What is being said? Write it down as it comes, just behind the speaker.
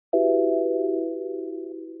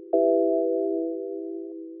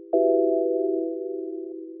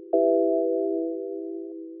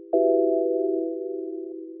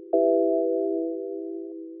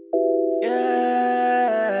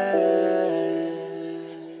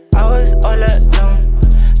was all alone,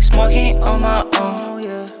 smoking on my own.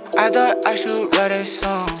 I thought I should write a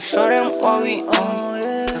song, show them what we own.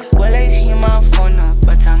 The gwelets hear my phone up,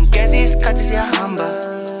 but angezi isikhathi siyahamba.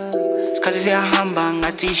 Isikhathi siyahamba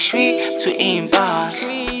ngathi shwi to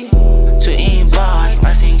Impahla. To Impahla,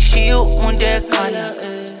 I sing shiyu munde kala.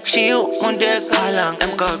 Shiyu munde kala,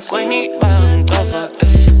 emgaqweni bangcofa.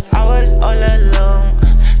 I was all alone,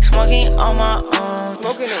 smoking on my own.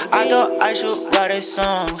 I thought I should write a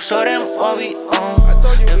song, show them what we own.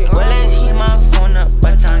 The gwelets hear my phone up,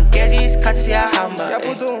 but angezi isikhathi siyahamba.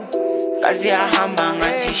 Isikhathi siyahamba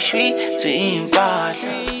ngathi shwi to Impahla.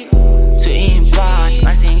 To Impahla,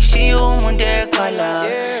 I sing shiyu munde kala.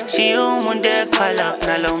 Shiyu munde kala,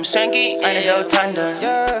 nalo mswengi anezawuthanda.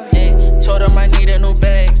 Told him I need a new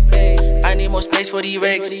bag. I need more space for the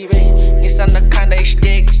regs. Ngisanda kinda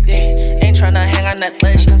ishtick. Ain't tryna hang on that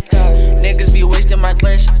flesh. Niggas be wasting my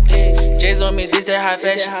flesh. J's on me, this that high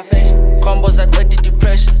fashion. Combos I got the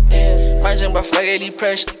depression. Manje bafakeli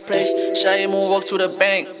pressure. Shy moon walk to the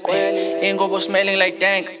bank. Ain't go smelling like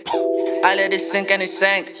dank. I let it sink and it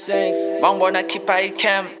sank. Bang wanna keep I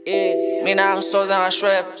cam. Me now I'm souls and I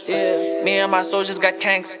shrap. Me and my soldiers got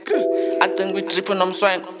tanks. I think we tripping on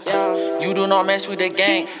swank. You do not mess with the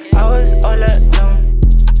gang. I was all alone,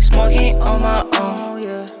 smoking on my own.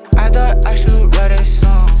 I thought I should write a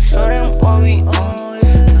song, show them what we own.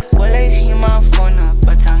 The gwelets hear my phone up,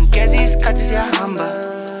 but angezi isikhathi siyahamba.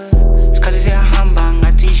 Isikhathi siyahamba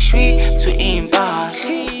ngathi shwi to Impahla.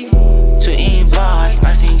 To Impahla,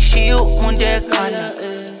 I sing shiyu munde kala.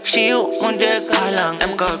 Shiyu munde kala,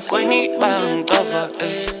 emgaqweni bangcofa.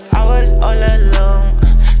 I was all alone,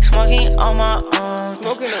 smoking on my own.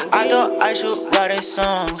 I thought I should write a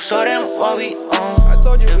song, show them what we own.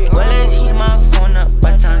 The gwelets hear my phone up,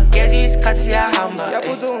 but angezi isikhathi siyahamba.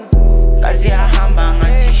 Isikhathi siyahamba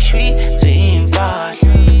ngathi shwi to Impahla.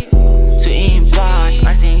 To Impahla,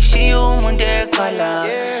 I sing shiyu munde kala.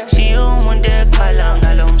 Shiyu munde kala,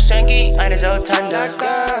 nalo mswengi anezawuthanda.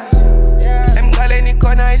 Emqaleni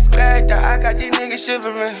khona isiqeda, I got these niggas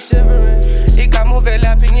shivering. He got move it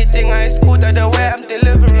up, anything I scooter the way I'm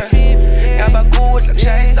delivering. Ngaba good, like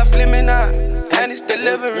shy stuff limit up, and it's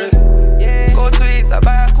delivering. Go to it, I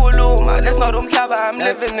buy a kuluma, that's not umhlaba I'm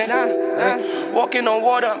living in. Walking on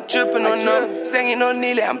water, I'm dripping on them. Singing on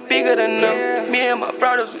Neely, I'm bigger than them. Me and my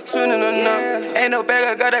brothers, we tuning on them. Ain't no bag,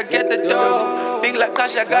 I gotta get the dough. Big like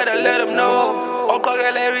Cash, I gotta let them know.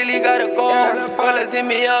 I really gotta go. Brothers hit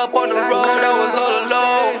me up on the road, I was all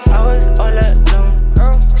alone. I was all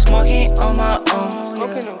alone, smoking on my own.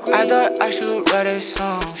 I thought I should write a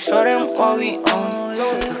song, show them what we own.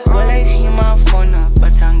 The gwelets hear my phone up,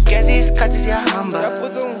 but angezi isikhathi siyahamba.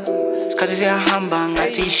 Isikhathi siyahamba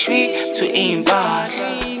ngathi shwi to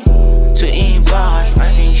Impahla. To Impahla, I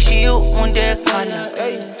sing shiyu munde kala.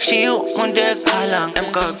 Shiyu munde kala,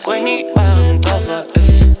 emgaqweni bangcofa.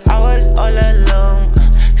 I was all alone,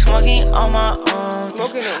 smoking on my own.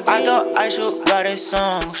 I thought I should write a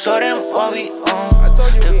song, show them what we own.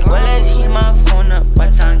 The gwelets hear my phone up,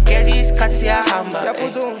 but angezi isikhathi siyahamba.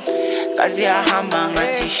 Isikhathi siyahamba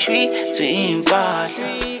ngathi shwi to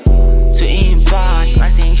Impahla. To Impahla, I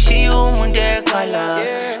sing shiyu munde kala.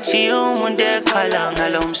 Shiyu munde kala,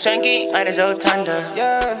 nalo mswengi anezawuthanda.